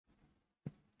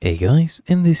Hey guys,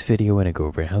 in this video I'm going to go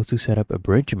over how to set up a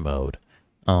bridge mode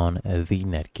on the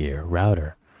Netgear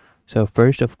router. So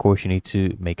first, of course, you need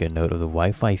to make a note of the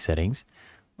Wi-Fi settings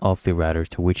of the router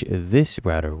to which this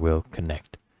router will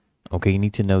connect. Okay, you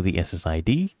need to know the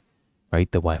SSID,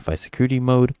 right, the Wi-Fi security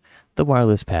mode, the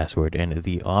wireless password, and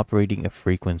the operating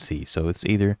frequency. So it's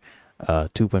either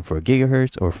 2.4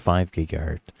 gigahertz or 5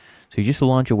 gigahertz. So you just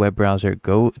launch a web browser,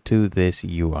 go to this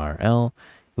URL.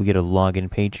 You'll get a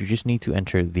login page. You just need to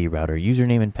enter the router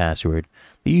username and password.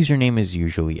 The username is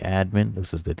usually admin.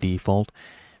 This is the default.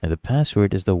 And the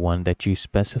password is the one that you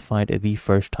specified the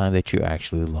first time that you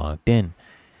actually logged in.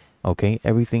 Okay,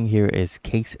 everything here is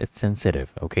case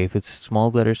sensitive. Okay, if it's small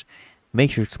letters,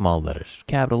 make sure it's small letters.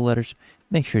 Capital letters,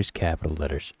 make sure it's capital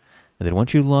letters. And then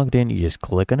once you're logged in, you just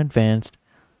click on advanced,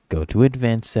 go to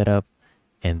advanced setup,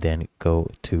 and then go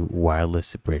to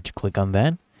wireless bridge. Click on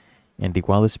that, and the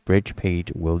wireless bridge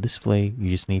page will display.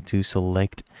 You just need to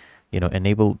select,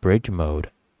 enable bridge mode,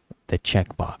 the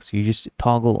checkbox. You just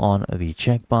toggle on the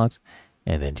checkbox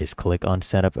and then just click on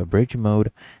setup a bridge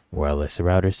mode wireless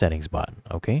router settings button.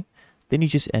 Okay, then you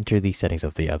just enter the settings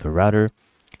of the other router.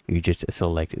 You just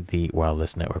select the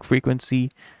wireless network frequency,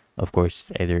 of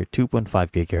course either 2.5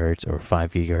 gigahertz or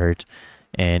 5 gigahertz,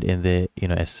 and in the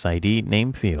SSID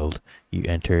name field you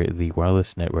enter the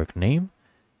wireless network name,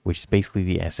 which is basically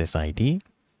the SSID.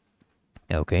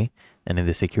 Okay, and in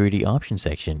the security option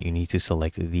section, you need to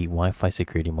select the Wi-Fi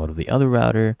security mode of the other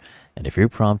router. And if you're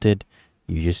prompted,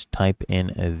 you just type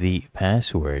in the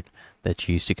password that's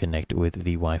used to connect with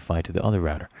the Wi-Fi to the other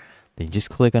router. Then you just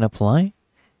click on apply.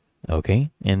 Okay,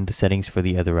 and the settings for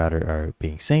the other router are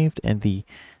being saved, and the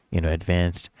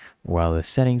advanced wireless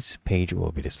settings page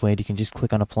will be displayed. You can just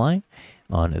click on apply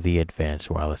on the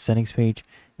advanced wireless settings page,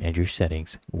 and your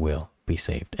settings will be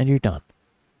saved, and you're done.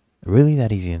 Really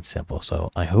that easy and simple.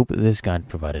 So I hope this guide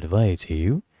provided value to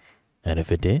you, and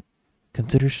if it did,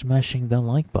 consider smashing the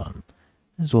like button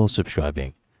as well as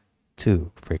subscribing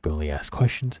to frequently asked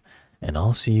questions, and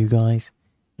I'll see you guys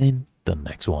in the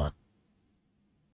next one.